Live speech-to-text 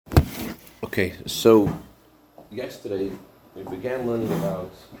Okay, so yesterday we began learning about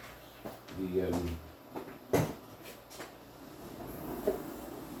the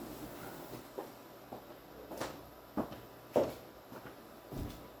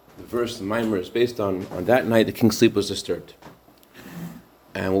verse, the Mimar, is based on that night the king's sleep was disturbed.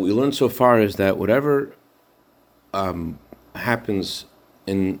 And what we learned so far is that whatever happens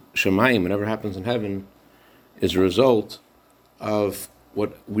in Shemayim, whatever happens in heaven, is a result of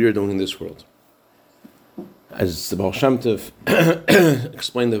what we are doing in this world. As the Baal Shem Tov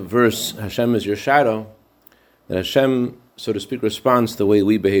explained the verse, Hashem is your shadow, that Hashem, so to speak, responds to the way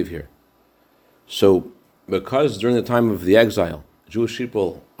we behave here. So, because during the time of the exile, Jewish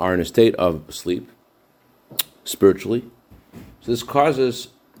people are in a state of sleep, spiritually, so this causes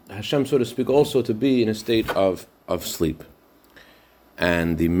Hashem, so to speak, also to be in a state of sleep.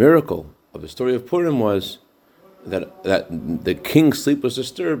 And the miracle of the story of Purim was that the king's sleep was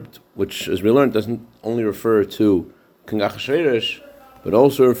disturbed, which, as we learned, doesn't only refer to King Achashverosh, but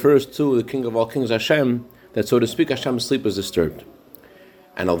also refers to the King of all kings, Hashem, that, so to speak, Hashem's sleep was disturbed.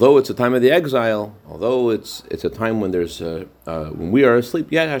 And although it's a time of the exile, although it's a time when there's when we are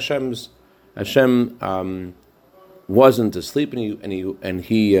asleep, yet Hashem wasn't asleep, and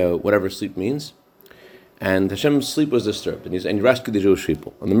he whatever sleep means, and Hashem's sleep was disturbed, and he rescued the Jewish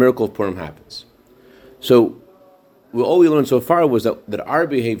people, and the miracle of Purim happens. So, all we learned so far was that our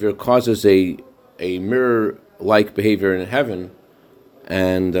behavior causes a mirror-like behavior in heaven,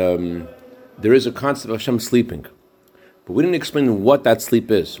 and there is a concept of Hashem sleeping. But we didn't explain what that sleep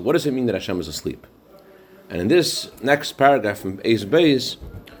is. What does it mean that Hashem is asleep? And in this next paragraph from Eis Beis,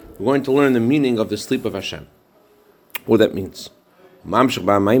 we're going to learn the meaning of the sleep of Hashem. What that means.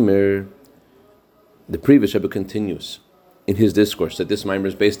 The previous Rebbe continues in his discourse that this Maimer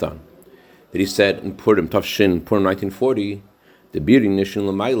is based on. That he said in Purim, Purim 1940, the Biri Nishin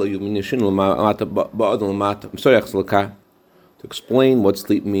L'mayla, Yumin Nishin L'mata Ba'ad L'mata. I'm sorry, to explain what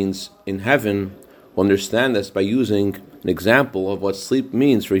sleep means in heaven, we'll understand this by using an example of what sleep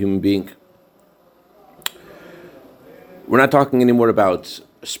means for a human being. We're not talking anymore about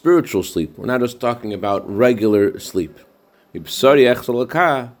spiritual sleep. We're not just talking about regular sleep. It's as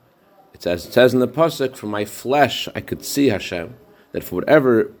it says in the pasuk, for my flesh I could see Hashem, that for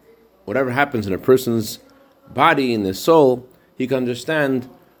whatever happens in a person's body, in his soul, he can understand,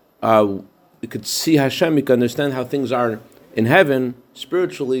 he could see Hashem, he can understand how things are in heaven,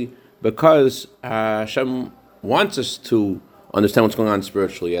 spiritually, because Hashem wants us to understand what's going on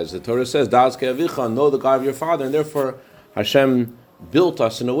spiritually. As the Torah says, know the God of your father, and therefore Hashem built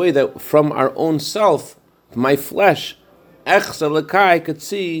us in a way that from our own self, my flesh, I could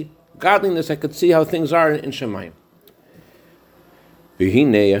see godliness, I could see how things are in Shemayim.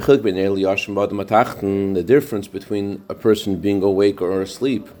 The difference between a person being awake or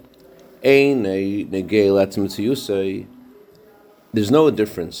asleep, there's no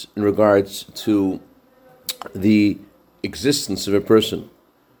difference in regards to the existence of a person.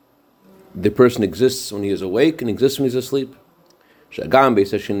 The person exists when he is awake and exists when he is asleep.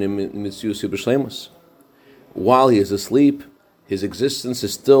 While he is asleep, his existence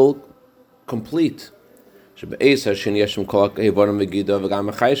is still complete. While he's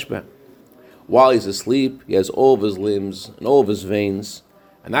asleep, he has all of his limbs and all of his veins.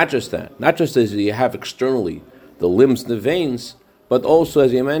 And not just that, not just as you have externally the limbs and the veins, but also,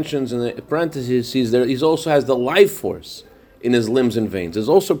 as he mentions in the parentheses, he also has the life force in his limbs and veins. It's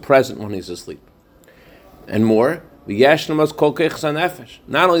also present when he's asleep. And more,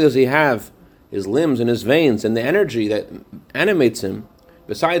 not only does he have his limbs and his veins and the energy that animates him,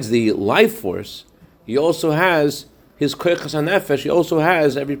 besides the life force, he also has his koichas hanefesh. He also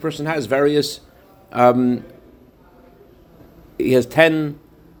has, every person has various, he has 10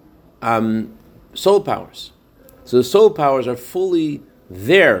 soul powers. So the soul powers are fully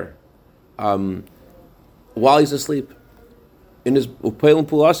there while he's asleep. In his upeil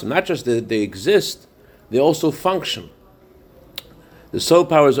pulasim, not just that they exist, they also function. The soul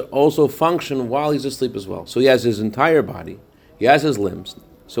powers also function while he's asleep as well. So he has his entire body, he has his limbs.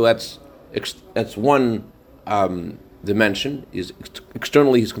 So that's one dimension.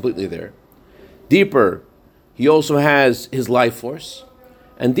 Externally, he's completely there. Deeper, he also has his life force.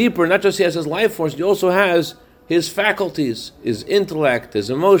 And deeper, not just he has his life force, he also has his faculties, his intellect, his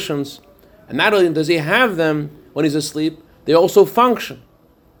emotions. And not only does he have them when he's asleep, they also function.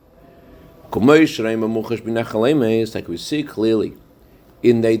 Like we see clearly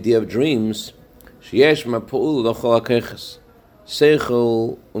in the idea of dreams,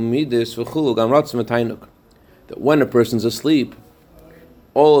 that when a person's asleep,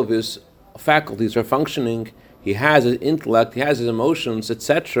 all of his faculties are functioning, he has his intellect, he has his emotions,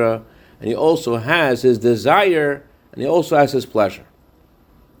 etc., and he also has his desire, and he also has his pleasure.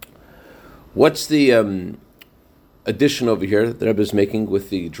 What's the addition over here that Rebbe is making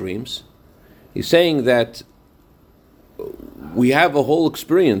with the dreams? He's saying that we have a whole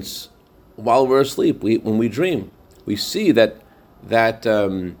experience while we're asleep. When we dream, we see that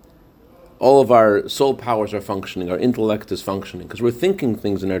all of our soul powers are functioning, our intellect is functioning, because we're thinking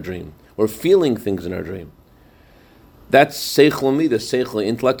things in our dream, we're feeling things in our dream. That's seichel midas, seichel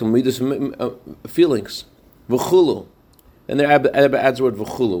intellect, midas feelings. V'chulu. And there adds the word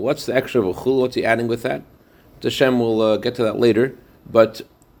v'chulu. What's the extra v'chulu? What's he adding with that? Hashem will get to that later. But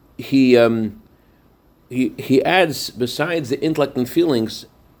he adds, besides the intellect and feelings,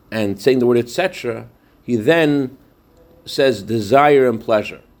 and saying the word etc., he then says desire and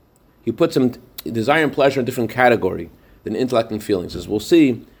pleasure. He puts desire and pleasure in a different category than intellect and feelings. As we'll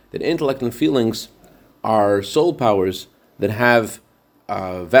see, that intellect and feelings are soul powers that have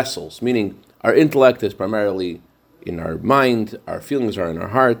vessels, meaning our intellect is primarily in our mind, our feelings are in our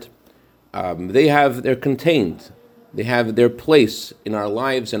heart. They're contained. They have their place in our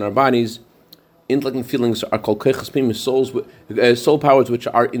lives and our bodies. Intellect and feelings are called soul powers which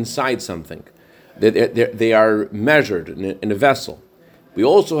are inside something. They are measured in a vessel. We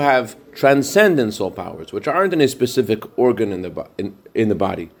also have transcendent soul powers, which aren't in a specific organ in the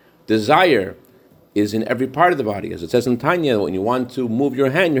body. Desire is in every part of the body. As it says in Tanya, when you want to move your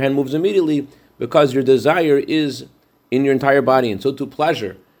hand moves immediately because your desire is in your entire body, and so too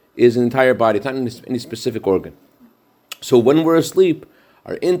pleasure is in the entire body. It's not in any specific organ. So when we're asleep,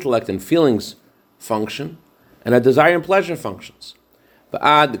 our intellect and feelings function, and our desire and pleasure functions.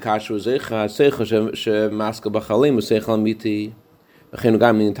 Not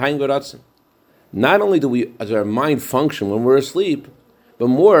only does our mind function when we're asleep, but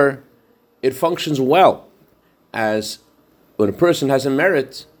more, it functions well. As when a person has a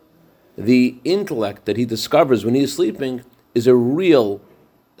merit, the intellect that he discovers when he's sleeping is a real,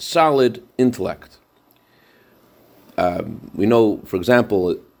 solid intellect. We know, for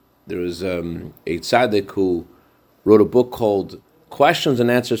example, there is a tzaddik who wrote a book called Questions and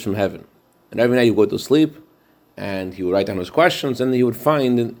Answers from Heaven. And every night he would go to sleep, and he would write down his questions, and he would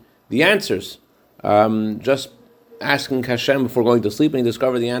find the answers. Just asking Hashem before going to sleep, and he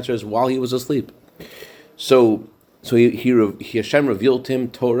discovered the answers while he was asleep. So Hashem revealed to him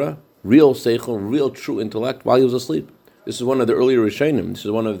Torah, real seichel, real true intellect while he was asleep. This is one of the earlier Rishonim. This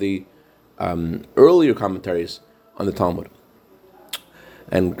is one of the earlier commentaries on the Talmud.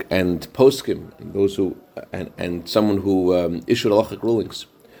 And poskim, those who and someone who issued halachic rulings.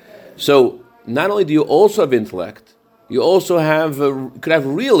 So not only do you also have intellect, you also could have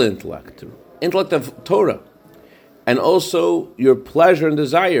real intellect of Torah, and also your pleasure and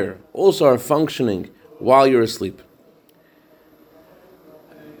desire also are functioning while you're asleep.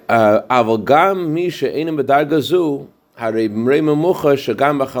 Avalgam misha enim bedarga zu harei memucha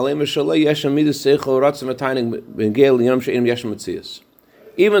shagam b'chalem shalei yeshem midas seichel ratzim atayning b'ngel yom she'enim yeshem mitzias.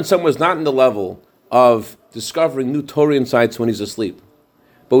 Even someone is not in the level of discovering new Torah insights when he's asleep,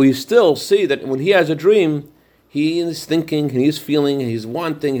 but we still see that when he has a dream, he is thinking, and he's feeling, and he's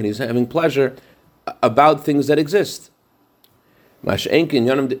wanting, and he's having pleasure about things that exist. In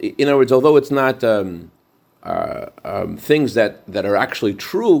other words, although it's not things that are actually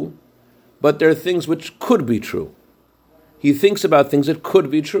true, but they're things which could be true. He thinks about things that could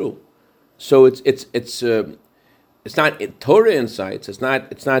be true. So it's not Torah insights. It's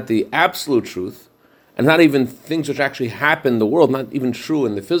not the absolute truth, and not even things which actually happen in the world. Not even true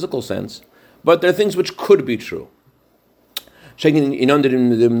in the physical sense, but they're things which could be true. The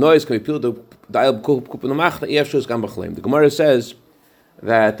Gemara says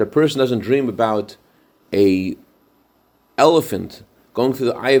that a person doesn't dream about a elephant going through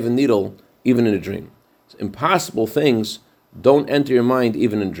the eye of a needle, even in a dream. It's impossible things don't enter your mind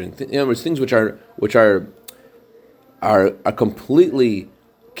even in a dream. In other words, things which are completely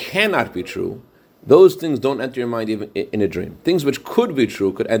cannot be true. Those things don't enter your mind even in a dream. Things which could be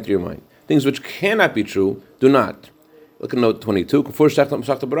true could enter your mind. Things which cannot be true do not. Look at note 22. Like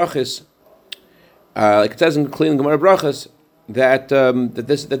it says in Klei Gemara Brachas that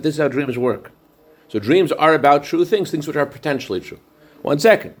this is how dreams work. So dreams are about true things which are potentially true. 1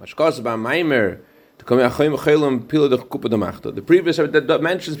 second. The previous that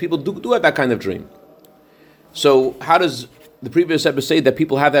mentions people do have that kind of dream. So how does the previous episode say that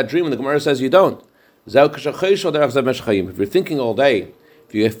people have that dream and the Gemara says you don't? If you're thinking all day,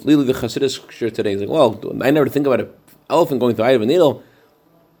 if you have the Chassidus today, it's like, well, I never think about an elephant going through the eye of a needle.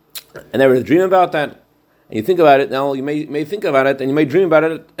 I never dream about that. And you think about it, now you may think about it and you may dream about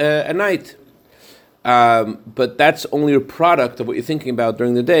it at night. But that's only a product of what you're thinking about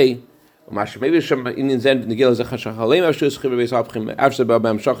during the day. maybe some Indian Zen Nigel Zachashachalem Ashus Chibes Abchim Afsa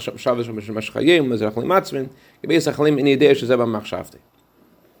Babam Shach Shavish Mashchayim Mazachlim Matzmin Gebes Achlim in Idea Shazaba Machshavti.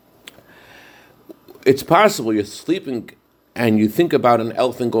 It's possible you're sleeping and you think about an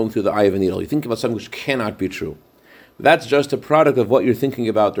elephant going through the eye of a needle. You think about something which cannot be true. That's just a product of what you're thinking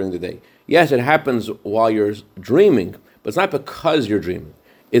about during the day. Yes, it happens while you're dreaming, but it's not because you're dreaming.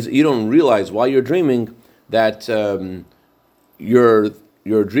 You don't realize while you're dreaming that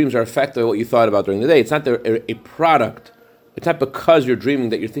your dreams are affected by what you thought about during the day. It's not a product. It's not because you're dreaming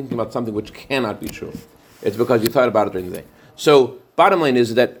that you're thinking about something which cannot be true. It's because you thought about it during the day. So, bottom line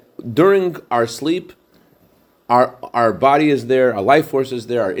is that during our sleep, our body is there, our life force is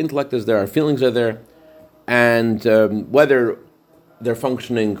there, our intellect is there, our feelings are there, and whether they're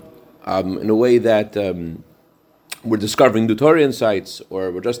functioning in a way that we're discovering new Torah insights,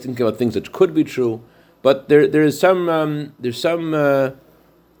 or we're just thinking about things that could be true, but there's some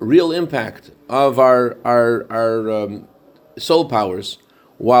real impact of our soul powers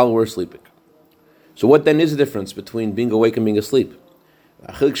while we're sleeping. So what then is the difference between being awake and being asleep?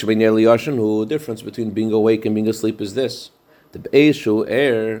 The difference between being awake and being asleep is this: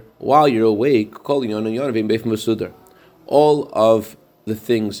 the while you're awake, all of the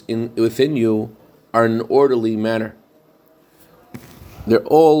things within you are in an orderly manner. They're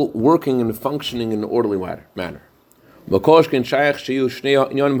all working and functioning in an orderly manner.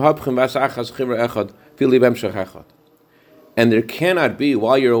 And there cannot be,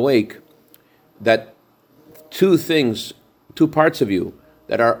 while you're awake, that two parts of you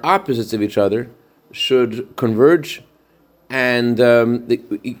that are opposites of each other should converge, and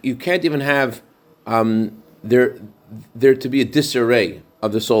you can't even have there to be a disarray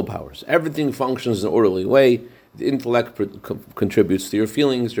of the soul powers. Everything functions in an orderly way. The intellect contributes to your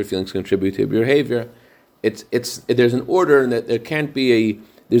feelings contribute to your behavior. There's an order, and that there can't be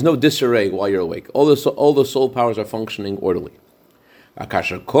there's no disarray while you're awake. All the soul powers are functioning orderly. When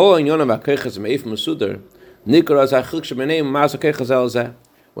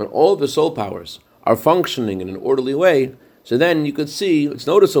all the soul powers are functioning in an orderly way, so then you could see, it's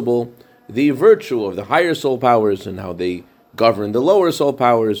noticeable, the virtue of the higher soul powers and how they govern the lower soul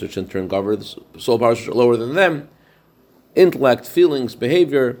powers, which in turn govern the soul powers which are lower than them. Intellect, feelings,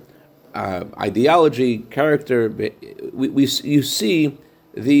 behavior, ideology, character. You see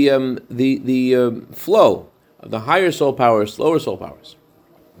the flow of the higher soul powers, lower soul powers.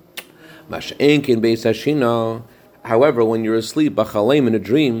 However, when you're asleep, in a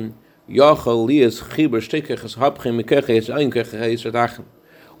dream,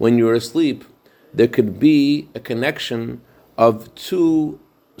 when you're asleep, there could be a connection of two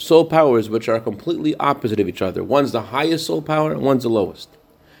soul powers which are completely opposite of each other. One's the highest soul power and one's the lowest.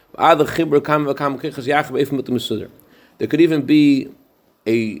 There could even be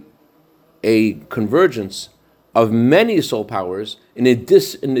a convergence of many soul powers in a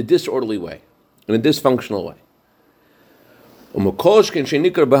disorderly way, in a dysfunctional way.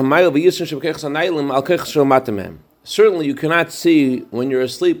 Certainly you cannot see, when you're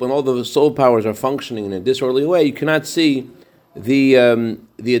asleep, when all the soul powers are functioning in a disorderly way, you cannot see the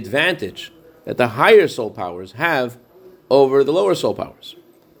advantage that the higher soul powers have over the lower soul powers.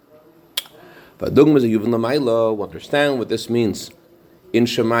 But we'll understand what this means in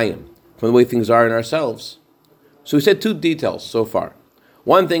Shemayim, from the way things are in ourselves. So we said two details so far.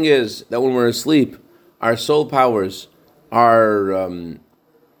 One thing is that when we're asleep, our soul powers are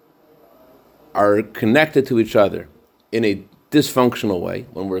connected to each other in a dysfunctional way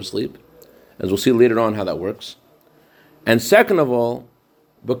when we're asleep, as we'll see later on how that works. And second of all,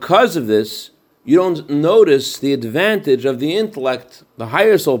 because of this, you don't notice the advantage of the intellect, the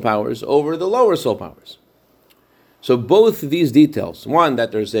higher soul powers, over the lower soul powers. So both of these details, one,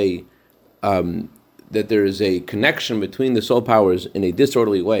 that there is a connection between the soul powers in a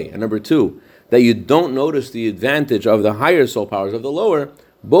disorderly way, and number two, that you don't notice the advantage of the higher soul powers of the lower,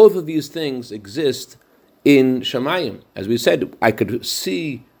 both of these things exist in Shemayim. As we said, I could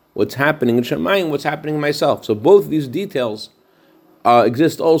see what's happening in Shemayim, what's happening in myself. So both of these details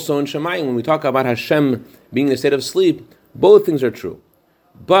exist also in Shemayim. When we talk about Hashem being in a state of sleep, both things are true.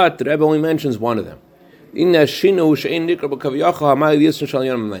 But the Rebbe only mentions one of them.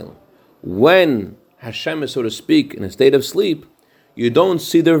 When Hashem is, so to speak, in a state of sleep, you don't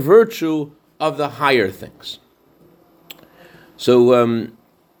see the virtue of the higher things. So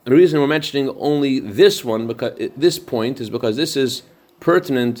the reason we're mentioning only this one, because this point, is because this is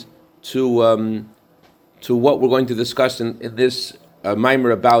pertinent to what we're going to discuss in this mimer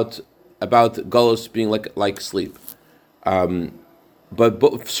about Galus being like sleep.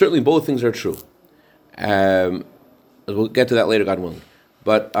 But certainly both things are true. We'll get to that later, God willing.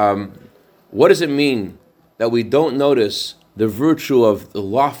 But what does it mean that we don't notice the virtue of the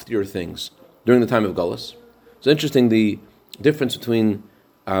loftier things during the time of Gullus? It's interesting the difference between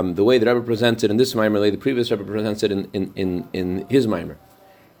the way the Rebbe presents it in this Maimer, the previous Rebbe presents it in his Maimer.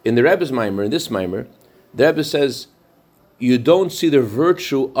 In the Rebbe's Maimer, in this Maimer, the Rebbe says, you don't see the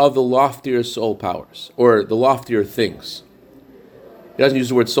virtue of the loftier soul powers, or the loftier things. He doesn't use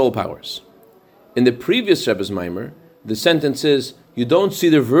the word soul powers. In the previous Rebbe's Maimer, the sentence is, you don't see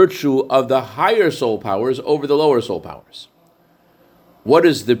the virtue of the higher soul powers over the lower soul powers. What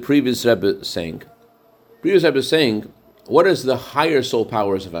is the previous Rebbe saying? Previous Rebbe is saying, what is the higher soul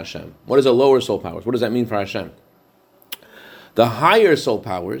powers of Hashem? What is the lower soul powers? What does that mean for Hashem? The higher soul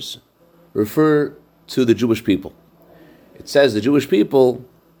powers refer to the Jewish people. It says the Jewish people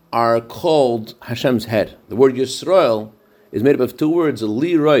are called Hashem's head. The word Yisrael is made up of two words,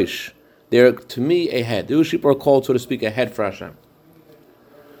 Li Roish. They're, to me, a head. The Jewish people are called, so to speak, a head for Hashem.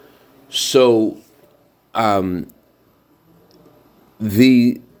 So,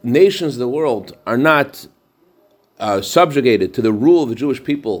 the nations of the world are not subjugated to the rule of the Jewish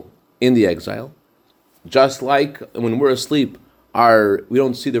people in the exile. Just like when we're asleep, we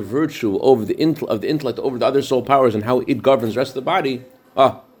don't see the virtue over the intellect over the other soul powers and how it governs the rest of the body.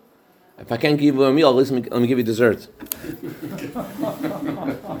 If I can't give you a meal, at least let me give you dessert.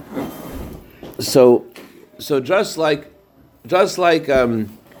 So just like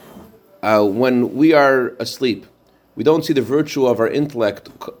when we are asleep, we don't see the virtue of our intellect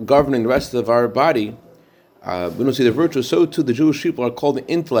governing the rest of our body. We don't see the virtue. So too, the Jewish people are called the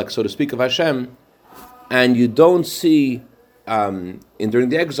intellect, so to speak, of Hashem. And you don't see during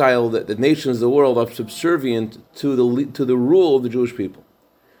the exile that the nations of the world are subservient to the rule of the Jewish people.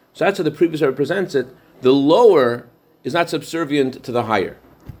 So that's how the previous Rebbe presents it. The lower is not subservient to the higher.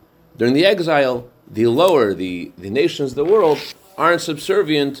 During the exile, the lower, the nations of the world, aren't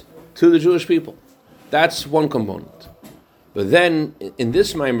subservient to the Jewish people. That's one component. But then, in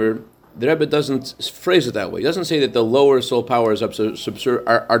this Maimer, the Rebbe doesn't phrase it that way. He doesn't say that the lower soul powers are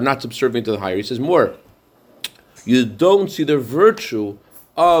not subservient to the higher. He says more. You don't see the virtue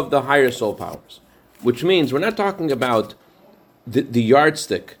of the higher soul powers. Which means we're not talking about the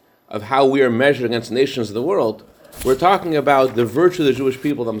yardstick of how we are measured against the nations of the world. We're talking about the virtue of the Jewish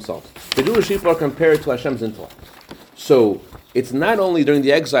people themselves. The Jewish people are compared to Hashem's intellect. So it's not only during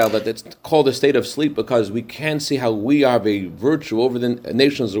the exile that it's called a state of sleep because we can't see how we have a virtue over the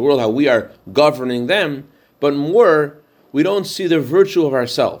nations of the world, how we are governing them, but more, we don't see the virtue of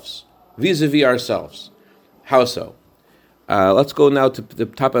ourselves, vis-a-vis ourselves. How so? Let's go now to the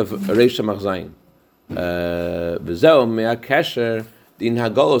top of Reish Machzayin.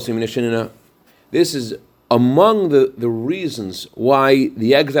 This is among the reasons why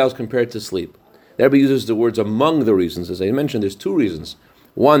the exile is compared to sleep. The Rebbe uses the words among the reasons. As I mentioned, there's two reasons.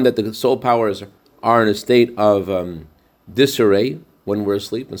 One, that the soul powers are in a state of disarray when we're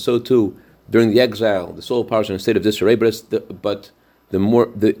asleep, and so too, during the exile, the soul powers are in a state of disarray, but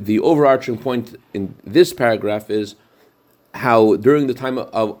the overarching point in this paragraph is how during the time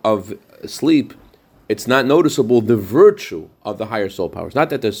of sleep, it's not noticeable the virtue of the higher soul powers. Not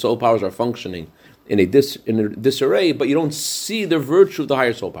that the soul powers are functioning in a disarray, but you don't see the virtue of the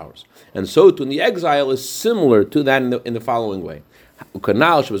higher soul powers. And so too, in the exile is similar to that in the following way.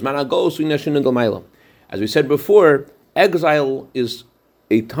 As we said before, exile is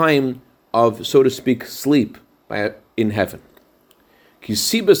a time of, so to speak, sleep in heaven.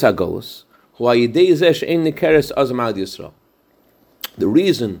 The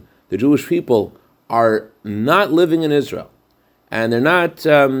reason the Jewish people are not living in Israel and they're not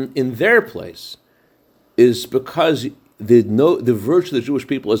in their place is because the virtue of the Jewish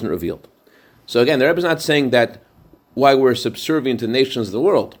people isn't revealed. So again, the Rebbe is not saying that why we're subservient to nations of the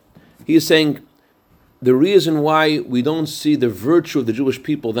world. He is saying the reason why we don't see the virtue of the Jewish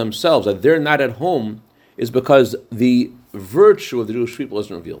people themselves, that they're not at home, is because the virtue of the Jewish people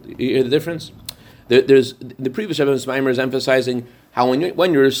isn't revealed. You hear the difference? There's the previous Rebbe's Maimer is emphasizing how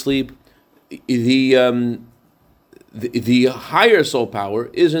when you're asleep, the higher soul power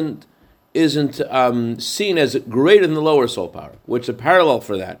isn't seen as greater than the lower soul power. Which a parallel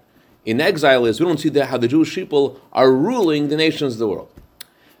for that in exile is we don't see how the Jewish people are ruling the nations of the world.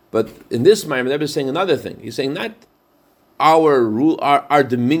 But in this Maimer, the Rebbe is saying another thing. He's saying not our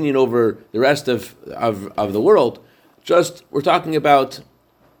dominion over the rest of the world. Just we're talking about.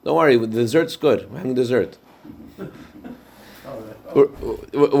 Don't worry, the dessert's good. We're having dessert.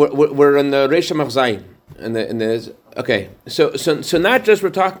 We're in the Reish Machzayin. Okay. So not just we're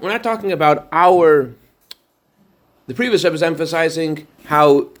not talking about the previous Rebbe is emphasizing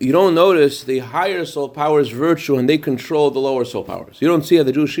how you don't notice the higher soul powers virtue and they control the lower soul powers. You don't see how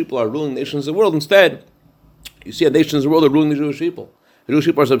the Jewish people are ruling nations of the world. Instead, you see how nations of the world are ruling the Jewish people. The Jewish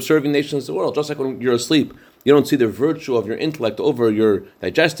people are subserving nations of the world. Just like when you're asleep, you don't see the virtue of your intellect over your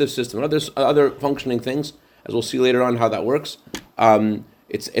digestive system and other functioning things, as we'll see later on how that works.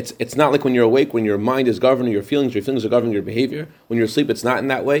 It's not like when you're awake, when your mind is governing your feelings are governing your behavior. When you're asleep, it's not in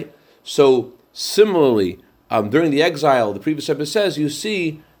that way. So similarly, during the exile, the previous Rebbe says, you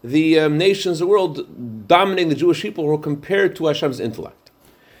see the nations of the world dominating the Jewish people who are compared to Hashem's intellect.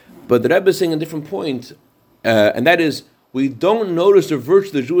 But the Rebbe is saying a different point, and that is, we don't notice the virtue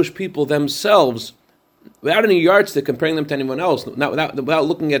of the Jewish people themselves without any yardstick comparing them to anyone else, without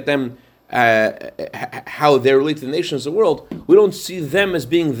looking at them, how they relate to the nations of the world. We don't see them as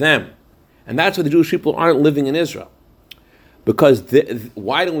being them. And that's why the Jewish people aren't living in Israel. Because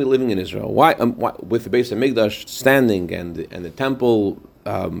why don't we living in Israel? Why with the base of Mikdash standing and the temple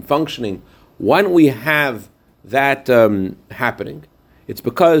functioning? Why don't we have that happening? It's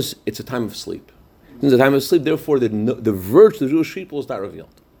because it's a time of sleep. It's a time of sleep. Therefore, the virtue of the Jewish people is not revealed.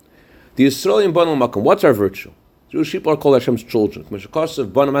 The Yisraelim Banal Makom. What's our virtue? The Jewish people are called Hashem's children. As it says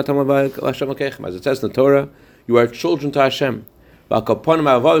in the Torah, you are children to Hashem. Or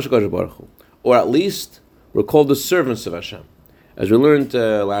at least we're called the servants of Hashem. As we learned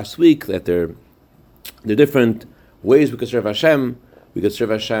last week, that there are different ways we could serve Hashem. We could serve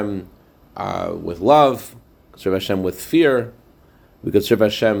Hashem with love. We could serve Hashem with fear. We could serve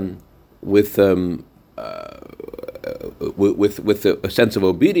Hashem with a sense of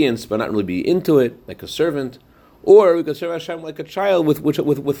obedience, but not really be into it, like a servant. Or we could serve Hashem like a child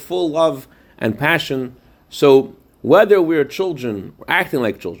with full love and passion. So whether we're children, we're acting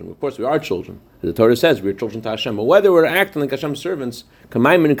like children, of course we are children. The Torah says we're children to Hashem. But whether we're acting like Hashem's servants,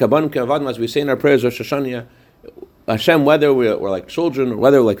 as we say in our prayers, Rosh Hashanah, Hashem, whether we're like children, or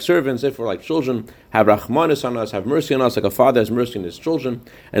whether we're like servants, if we're like children, have Rahmanis on us, have mercy on us, like a father has mercy on his children.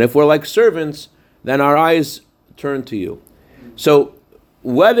 And if we're like servants, then our eyes turn to you. So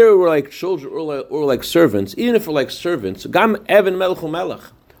whether we're like children or like servants, even if we're like servants,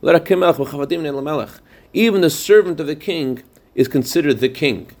 even the servant of the king is considered the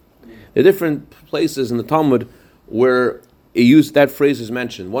king. There are different places in the Talmud where that phrase is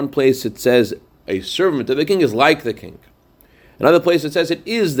mentioned. One place it says a servant of the king is like the king. Another place it says it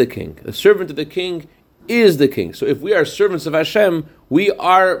is the king. The servant of the king is the king. So if we are servants of Hashem, we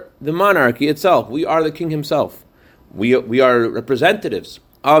are the monarchy itself. We are the king himself. We are representatives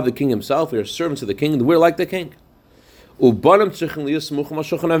of the king himself. We are servants of the king. We're like the king. So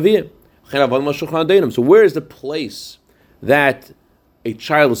where is the place that a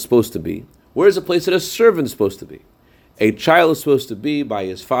child is supposed to be? Where is the place that a servant is supposed to be? A child is supposed to be by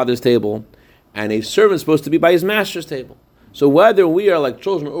his father's table, and a servant is supposed to be by his master's table. So whether we are like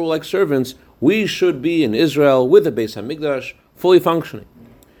children or like servants, we should be in Israel with the Beis HaMikdash fully functioning.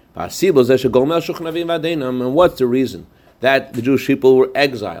 And what's the reason that the Jewish people were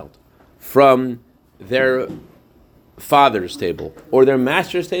exiled from their father's table or their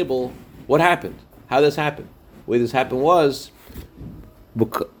master's table? What happened? How this happened? The way this happened was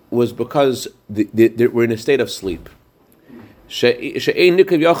because they were in a state of sleep. It's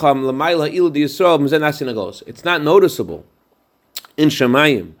not noticeable in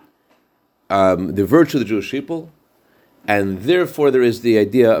Shemayim the virtue of the Jewish people, and therefore there is the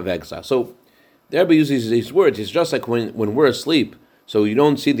idea of exile. So the Rebbe uses these words. It's just like when we're asleep, so you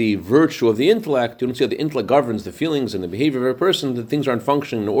don't see the virtue of the intellect, you don't see how the intellect governs the feelings and the behavior of a person, that things aren't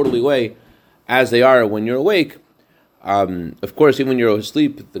functioning in an orderly way as they are when you're awake. Of course, even when you're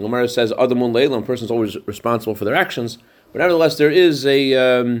asleep, the Gemara says, Adamun Leila, a person is always responsible for their actions. But nevertheless, there is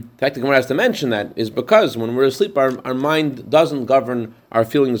the fact the Gemara has to mention that is because when we're asleep, our mind doesn't govern our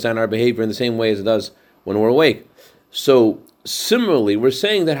feelings and our behavior in the same way as it does when we're awake. So, similarly, we're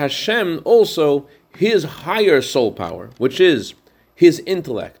saying that Hashem also, his higher soul power, which is his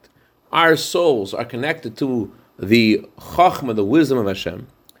intellect, our souls are connected to the Chachma, the wisdom of Hashem.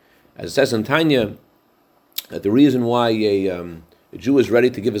 As it says in Tanya, that the reason why a Jew is ready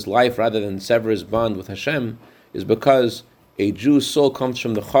to give his life rather than sever his bond with Hashem is because a Jew's soul comes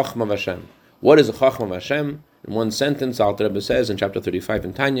from the Chachma of Hashem. What is the Chachma of Hashem? In one sentence, Alter Rebbe says in chapter 35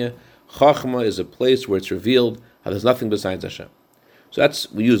 in Tanya, Chachma is a place where it's revealed how there's nothing besides Hashem. So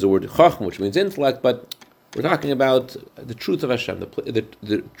we use the word Chachma, which means intellect, but we're talking about the truth of Hashem,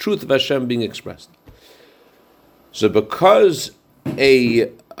 the truth of Hashem being expressed. So because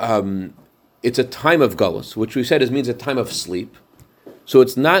it's a time of galus, which we said means a time of sleep, so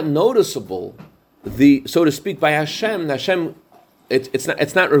it's not noticeable, so to speak, by Hashem. Hashem,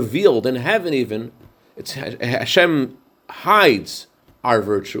 it's not revealed in heaven even It's Hashem hides our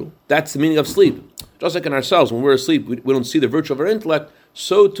virtue. That's the meaning of sleep. Just like in ourselves, when we're asleep, we don't see the virtue of our intellect.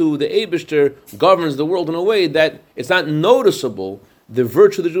 So too, the Eibishter governs the world in a way that it's not noticeable, the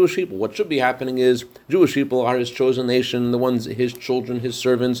virtue of the Jewish people. What should be happening is Jewish people are His chosen nation, the ones, His children, His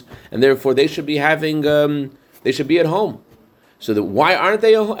servants, and therefore they should be having, they should be at home. So why aren't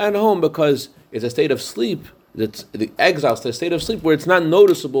they at home? Because it's a state of sleep. It's the exile, it's a state of sleep where it's not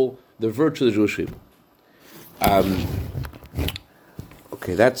noticeable the virtue of the Jewish people.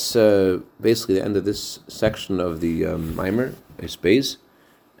 Okay, that's basically the end of this section of the Mimer, his base,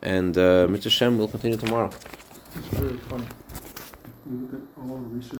 and Mr. Shem will continue tomorrow. It's really funny. You look at all the research.